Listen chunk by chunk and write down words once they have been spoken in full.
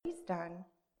done.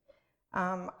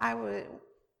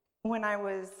 When I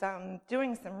was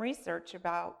doing some research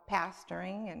about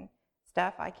pastoring and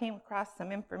stuff, I came across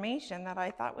some information that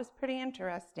I thought was pretty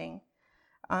interesting.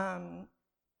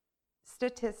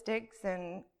 Statistics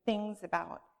and things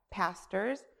about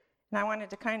pastors, and I wanted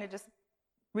to kind of just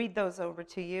read those over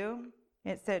to you.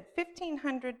 It said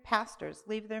 1,500 pastors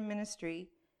leave their ministry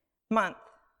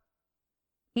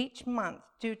each month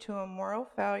due to a moral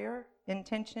failure,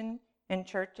 intention in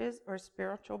churches, or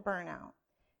spiritual burnout.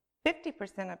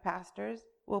 50% of pastors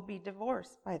will be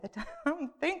divorced by the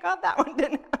time. Thank God that one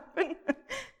didn't happen.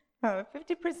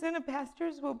 50% of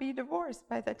pastors will be divorced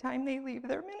by the time they leave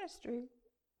their ministry.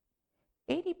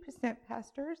 80%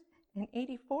 pastors and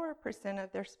 84%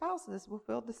 of their spouses will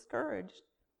feel discouraged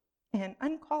and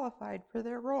unqualified for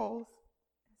their roles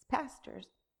as pastors.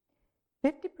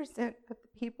 50% of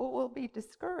the people will be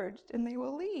discouraged and they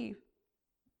will leave.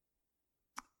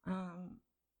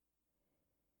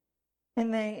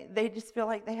 And they just feel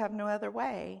like they have no other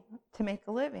way to make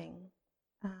a living.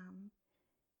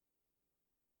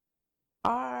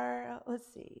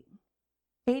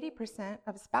 80%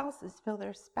 of spouses feel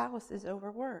their spouse is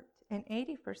overworked, and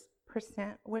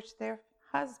 80% wish their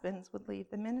husbands would leave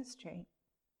the ministry.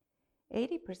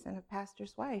 80% of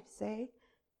pastors' wives say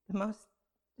the most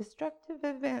destructive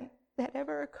event that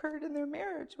ever occurred in their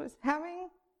marriage was having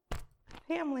a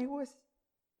family was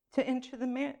to enter the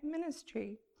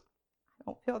ministry. I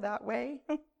don't feel that way.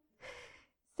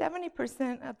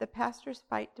 70% of the pastors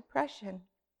fight depression.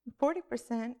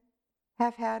 40%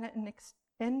 have had an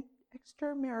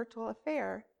extramarital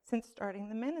affair since starting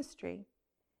the ministry.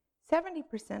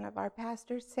 70% of our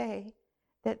pastors say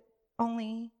that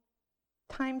only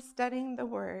time studying the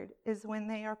Word is when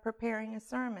they are preparing a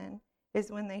sermon,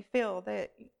 is when they feel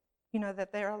that,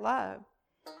 that they're loved.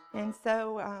 And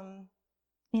so,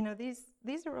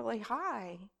 these are really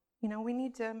high. We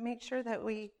need to make sure that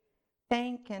we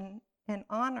thank and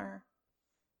honor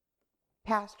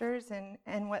pastors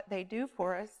and what they do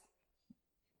for us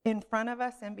in front of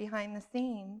us and behind the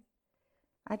scenes.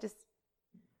 I just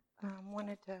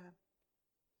wanted to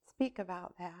speak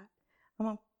about that. I'm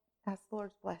going to ask the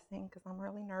Lord's blessing because I'm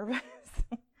really nervous.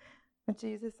 But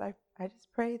Jesus, I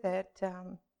just pray that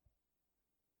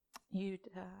you'd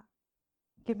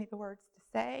give me the words to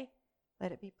say,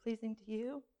 let it be pleasing to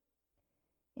you,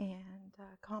 and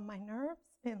calm my nerves,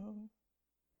 and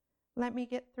let me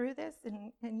get through this,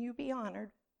 and you be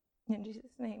honored. In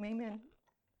Jesus' name, amen.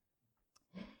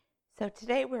 So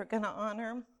today we're going to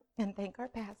honor and thank our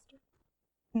pastor.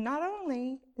 Not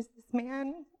only is this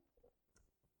man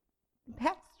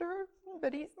pastor,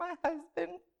 but he's my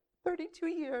husband, 32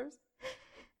 years.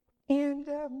 And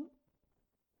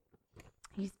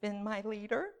he's been my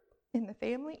leader in the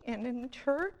family and in the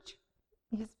church.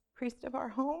 He's priest of our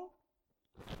home.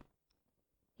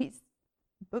 He's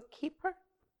bookkeeper,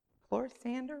 floor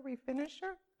sander,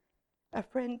 refinisher, a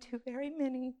friend to very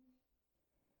many,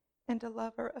 and a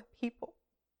lover of people.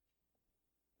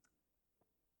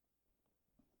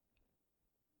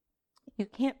 You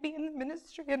can't be in the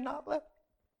ministry and not love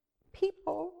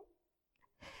people.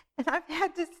 And I've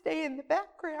had to stay in the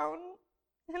background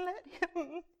and let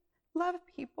him love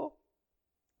people.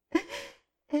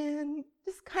 And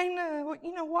just kind of,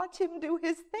 watch him do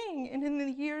his thing. And in the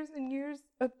years and years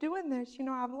of doing this,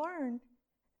 I've learned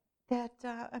that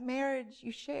a marriage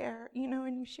you share,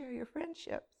 and you share your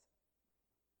friendships.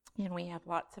 And we have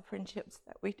lots of friendships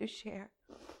that we do share.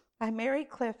 I married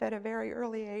Cliff at a very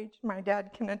early age. My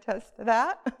dad can attest to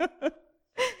that.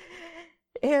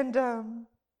 And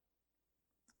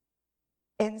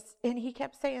he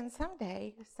kept saying,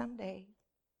 someday,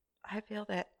 I feel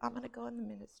that I'm going to go in the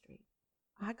ministry.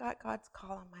 I got God's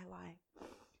call on my life.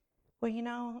 Well,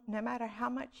 no matter how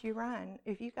much you run,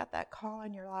 if you got that call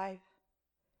in your life,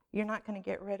 you're not going to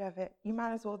get rid of it. You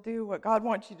might as well do what God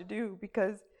wants you to do,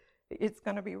 because it's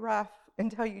going to be rough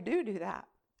until you do that.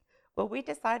 Well, we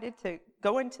decided to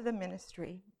go into the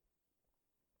ministry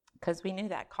because we knew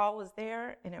that call was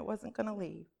there and it wasn't going to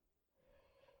leave.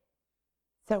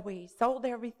 So we sold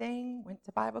everything, went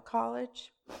to Bible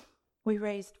college. We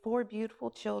raised 4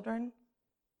 beautiful children.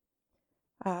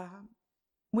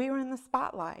 We were in the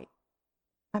spotlight,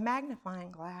 a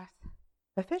magnifying glass,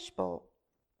 a fishbowl.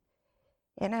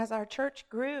 And as our church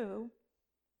grew,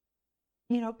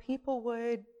 people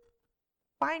would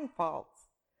find faults,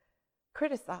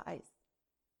 criticize.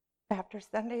 After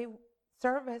Sunday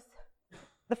service,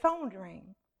 the phone would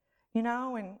ring,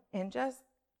 and just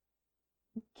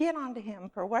get onto him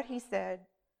for what he said.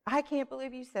 I can't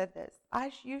believe you said this.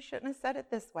 You shouldn't have said it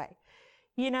this way.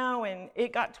 And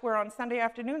it got to where on Sunday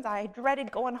afternoons I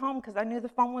dreaded going home because I knew the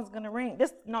phone was going to ring.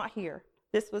 This is not here.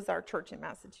 This was our church in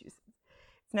Massachusetts.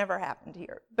 It's never happened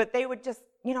here. But they would just,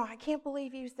 I can't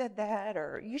believe you said that,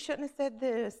 or you shouldn't have said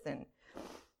this. And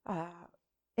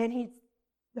he'd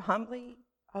humbly,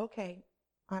 okay,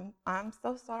 I'm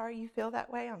so sorry you feel that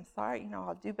way. I'm sorry,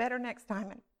 I'll do better next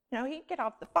time. And, he'd get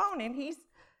off the phone and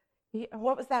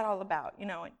what was that all about?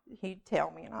 And he'd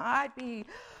tell me, and I'd be,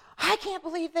 I can't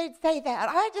believe they'd say that.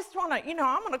 I just want to,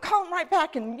 I'm going to call him right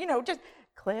back and, just,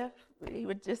 Cliff, he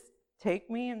would just take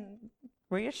me and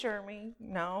reassure me,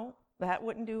 no, that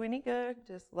wouldn't do any good.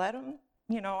 Just let him,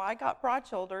 I got broad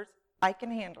shoulders. I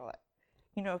can handle it.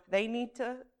 If they need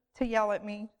to yell at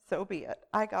me, so be it.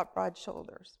 I got broad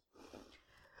shoulders.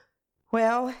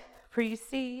 Well, for you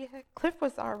see, Cliff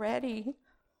was already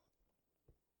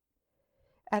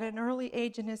at an early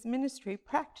age in his ministry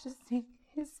practicing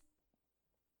his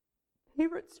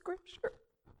favorite scripture,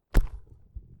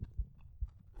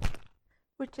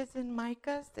 which is in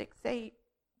Micah 6:8.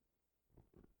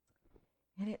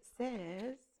 And it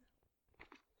says,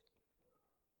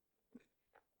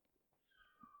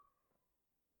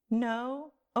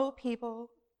 "Know, O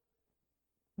people,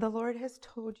 the Lord has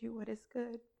told you what is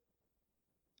good,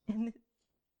 and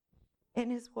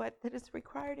is what that is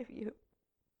required of you.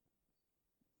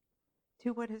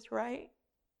 Do what is right,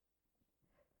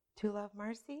 to love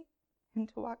mercy, and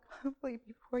to walk humbly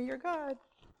before your God."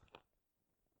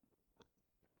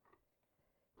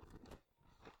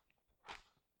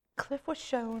 Cliff was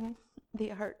shown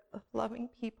the art of loving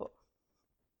people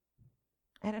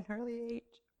at an early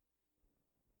age.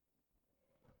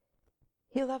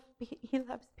 He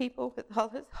loves people with all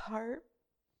his heart,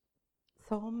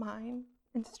 soul, mind,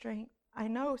 and strength. I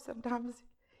know sometimes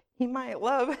he might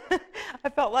love, I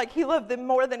felt like he loved them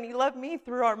more than he loved me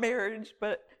through our marriage,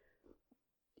 but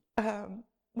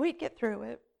we'd get through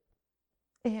it.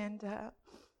 And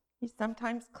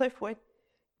sometimes Cliff would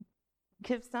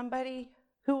give somebody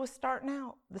who was starting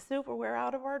out the silverware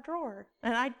out of our drawer.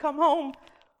 And I'd come home,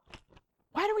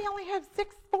 why do we only have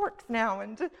 6 forks now?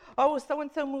 And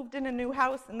so-and-so moved in a new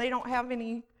house and they don't have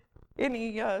any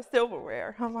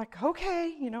silverware. I'm like,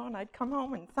 okay, and I'd come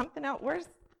home and something else,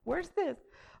 where's this?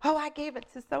 Oh, I gave it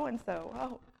to so-and-so.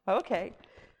 Oh, okay.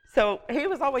 So he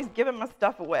was always giving my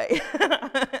stuff away.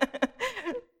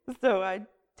 So I'd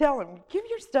tell him, give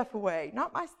your stuff away,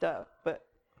 not my stuff. But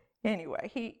anyway,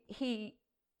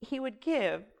 he would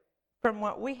give from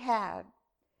what we had.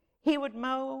 He would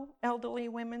mow elderly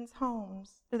women's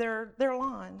homes, their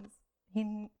lawns.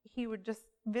 He would just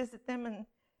visit them and,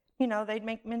 they'd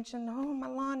make mention, oh, my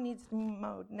lawn needs to be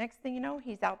mowed. Next thing you know,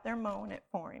 he's out there mowing it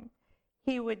for him.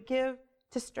 He would give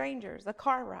to strangers a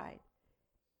car ride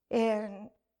and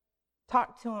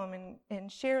talk to them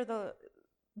and share the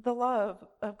love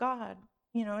of God,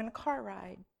 in a car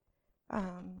ride.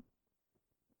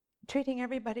 Treating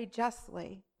everybody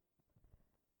justly.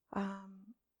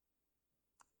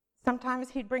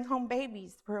 Sometimes he'd bring home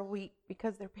babies for a week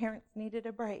because their parents needed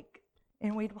a break,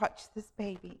 and we'd watch this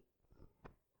baby.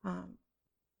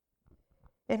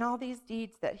 And all these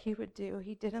deeds that he would do,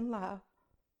 he did in love.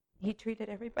 He treated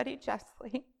everybody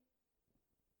justly,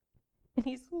 and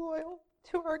he's loyal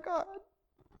to our God.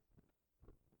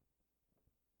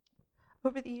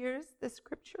 Over the years, the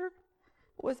scripture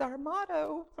was our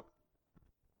motto.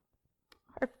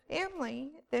 Our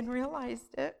family then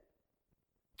realized it.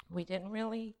 We didn't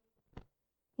really,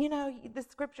 the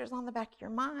scripture's on the back of your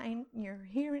mind, you're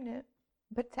hearing it,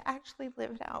 but to actually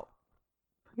live it out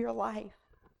for your life.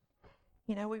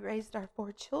 We raised our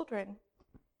 4 children,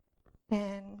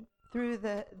 and through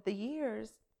the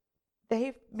years,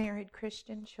 they've married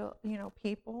Christian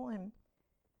people and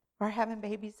are having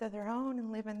babies of their own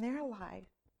and living their life,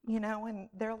 and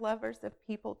they're lovers of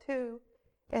people too,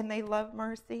 and they love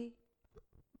mercy,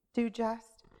 do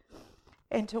just,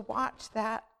 and to watch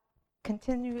that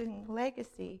continuing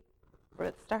legacy where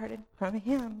it started from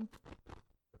him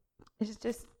is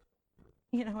just,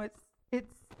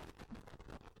 it's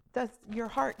does your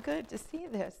heart good to see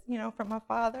this, from a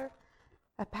father,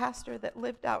 a pastor that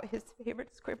lived out his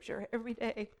favorite scripture every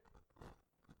day,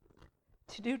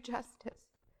 to do justice,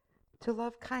 to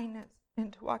love kindness,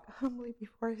 and to walk humbly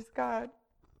before his God.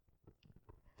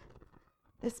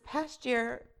 This past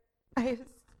year, I have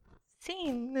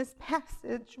seen this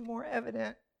passage more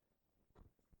evident.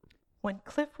 When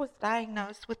Cliff was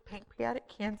diagnosed with pancreatic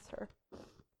cancer,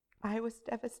 I was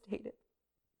devastated.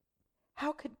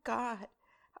 How could God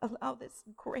allow this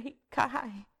great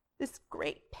guy, this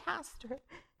great pastor,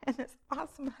 and this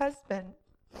awesome husband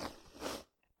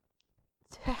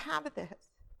to have this?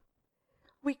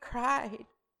 We cried.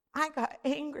 I got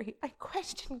angry. I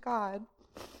questioned God.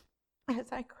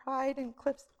 As I cried in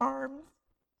Cliff's arms,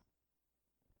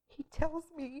 he tells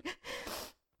me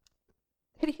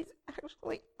that he's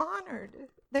actually honored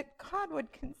that God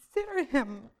would consider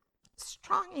him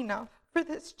strong enough for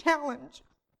this challenge.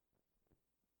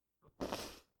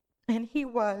 And he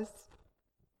was.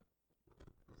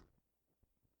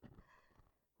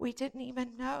 We didn't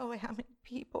even know how many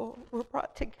people were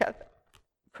brought together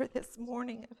for this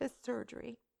morning of his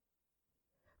surgery.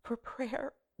 For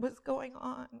prayer was going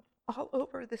on all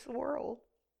over this world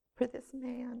for this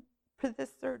man, for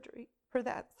this surgery, for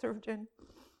that surgeon.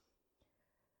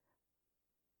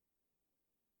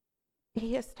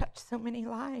 He has touched so many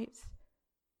lives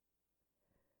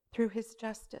through his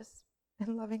justice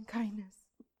and loving kindness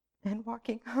and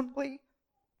walking humbly.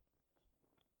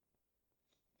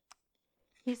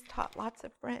 He's taught lots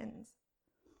of friends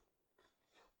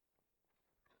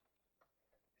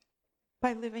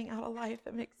by living out a life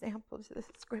of example to the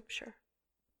scripture.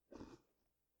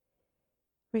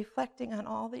 Reflecting on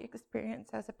all the experience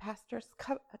as a pastor's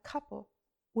couple,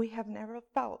 we have never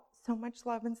felt so much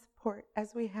love and support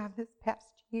as we have this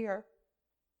past year.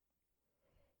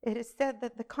 It is said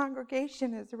that the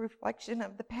congregation is a reflection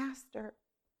of the pastor.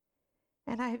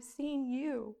 And I have seen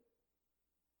you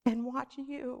and watch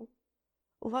you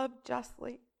love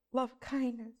justly, love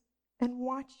kindness, and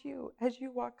watch you as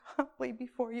you walk humbly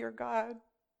before your God.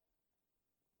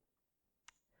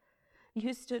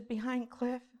 You stood behind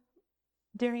Cliff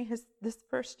during this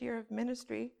first year of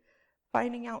ministry,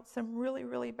 finding out some really,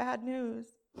 really bad news,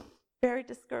 very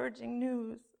discouraging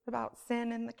news about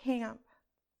sin in the camp.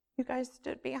 You guys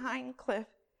stood behind Cliff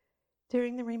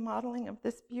during the remodeling of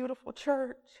this beautiful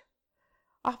church,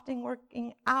 often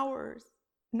working hours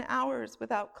and hours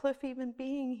without Cliff even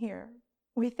being here.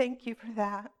 We thank you for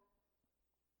that.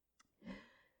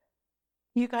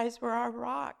 You guys were our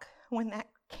rock when that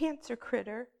cancer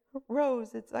critter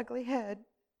rose its ugly head.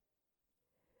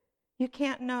 You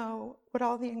can't know what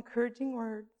all the encouraging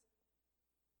words,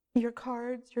 your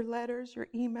cards, your letters, your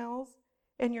emails,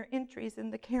 and your entries in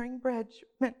the Caring Bread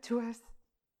meant to us.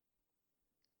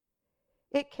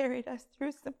 It carried us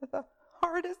through some of the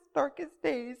hardest, darkest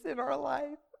days in our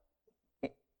life.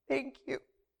 Thank you.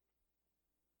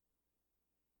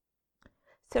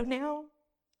 So now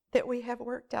that we have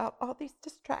worked out all these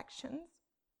distractions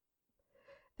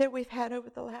that we've had over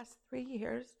the last 3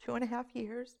 years, 2.5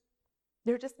 years,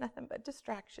 they're just nothing but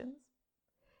distractions.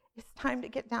 It's time to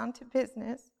get down to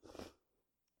business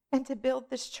and to build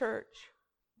this church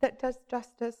that does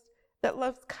justice, that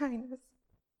loves kindness,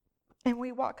 and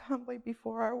we walk humbly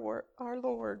before our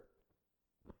Lord.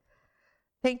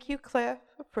 Thank you, Cliff,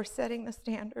 for setting the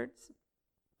standards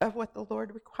of what the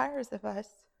Lord requires of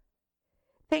us.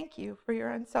 Thank you for your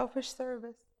unselfish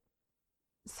service.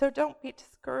 So don't be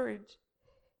discouraged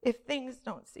if things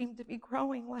don't seem to be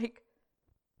growing like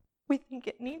we think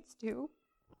it needs to.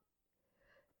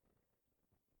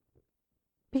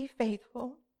 Be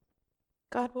faithful.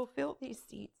 God will fill these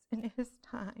seats in His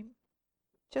time.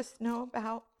 Just know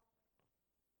about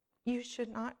you should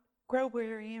not grow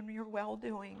weary in your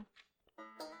well-doing.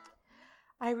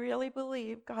 I really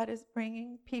believe God is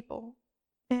bringing people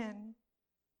in.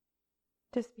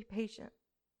 Just be patient.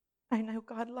 I know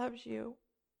God loves you,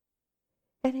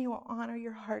 and He will honor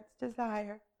your heart's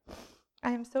desire.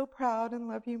 I am so proud and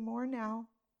love you more now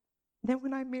than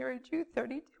when I married you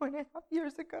 32.5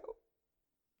 years ago.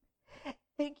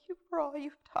 Thank you for all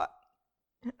you've taught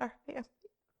me and our family.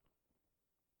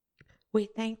 We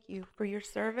thank you for your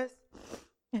service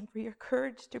and for your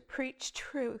courage to preach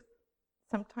truth.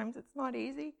 Sometimes it's not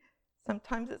easy.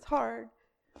 Sometimes it's hard.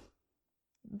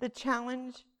 The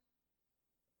challenge,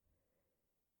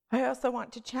 I also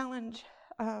want to challenge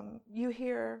you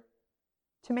here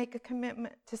to make a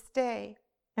commitment to stay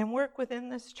and work within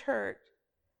this church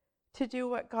to do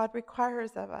what God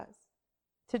requires of us,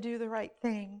 to do the right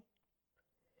thing.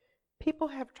 People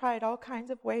have tried all kinds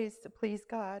of ways to please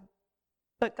God,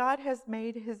 but God has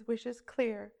made His wishes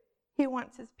clear. He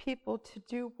wants His people to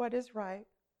do what is right,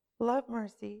 love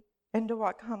mercy, and to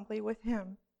walk humbly with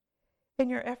Him.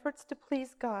 In your efforts to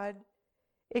please God,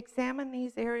 examine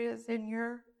these areas in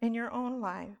your own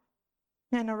life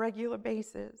on a regular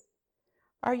basis.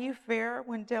 Are you fair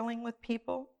when dealing with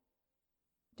people?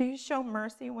 Do you show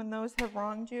mercy when those have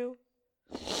wronged you?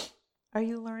 Are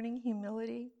you learning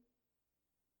humility?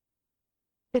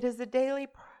 It is a daily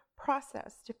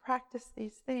process to practice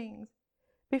these things.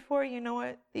 Before you know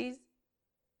it,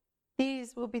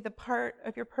 these will be the part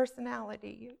of your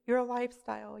personality, your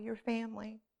lifestyle, your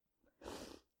family.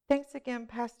 Thanks again,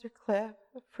 Pastor Cliff,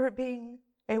 for being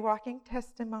a walking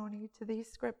testimony to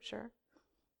these scripture.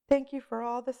 Thank you for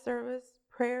all the service,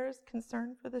 prayers,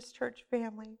 concern for this church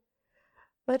family.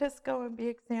 Let us go and be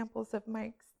examples of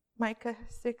Micah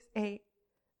 6:8.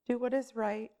 Do what is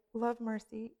right, love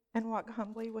mercy, and walk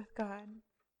humbly with God.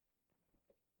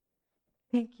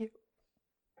 Thank you.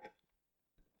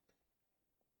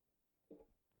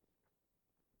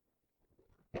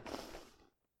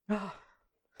 Oh,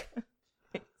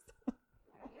 thanks.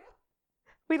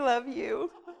 We love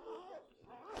you.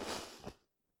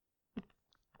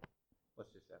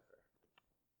 Let's just have prayer.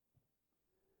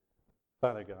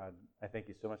 Father God, I thank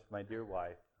you so much for my dear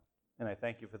wife, and I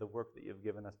thank you for the work that you've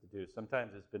given us to do.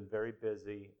 Sometimes it's been very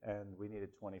busy, and we needed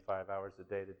 25 hours a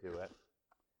day to do it.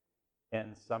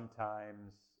 And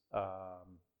sometimes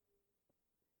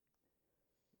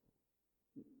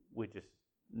we just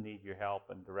need your help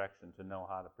and direction to know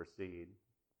how to proceed.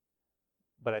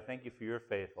 But I thank you for your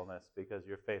faithfulness, because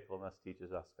your faithfulness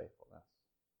teaches us faithfulness.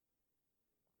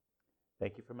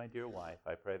 Thank you for my dear wife.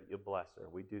 I pray that you'll bless her.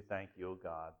 We do thank you, O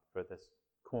God, for this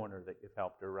corner that you've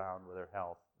helped her around with her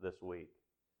health this week.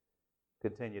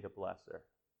 Continue to bless her.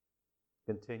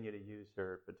 Continue to use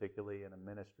her, particularly in a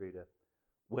ministry to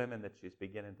women that she's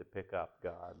beginning to pick up,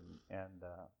 God, and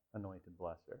anoint and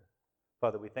bless her.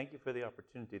 Father, we thank you for the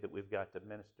opportunity that we've got to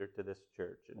minister to this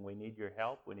church, and we need your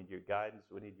help, we need your guidance,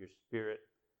 we need your spirit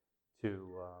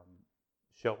to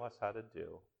show us how to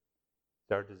do.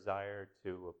 It's our desire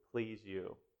to please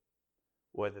you.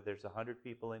 Whether there's 100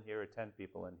 people in here or 10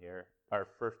 people in here, our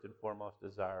first and foremost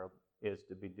desire is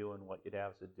to be doing what you'd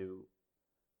have us to do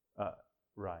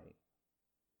right.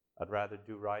 I'd rather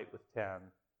do right with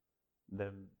 10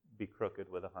 than be crooked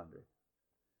with 100.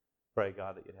 Pray,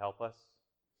 God, that you'd help us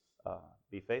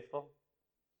be faithful,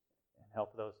 and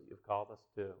help those that you've called us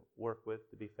to work with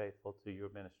to be faithful to your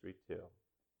ministry too.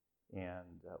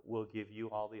 And we'll give you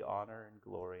all the honor and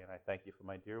glory. And I thank you for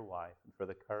my dear wife and for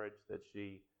the courage that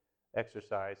she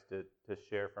exercised to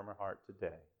share from her heart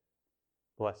today.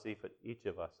 Bless each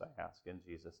of us, I ask in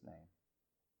Jesus' name.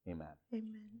 Amen.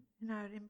 Amen. And I would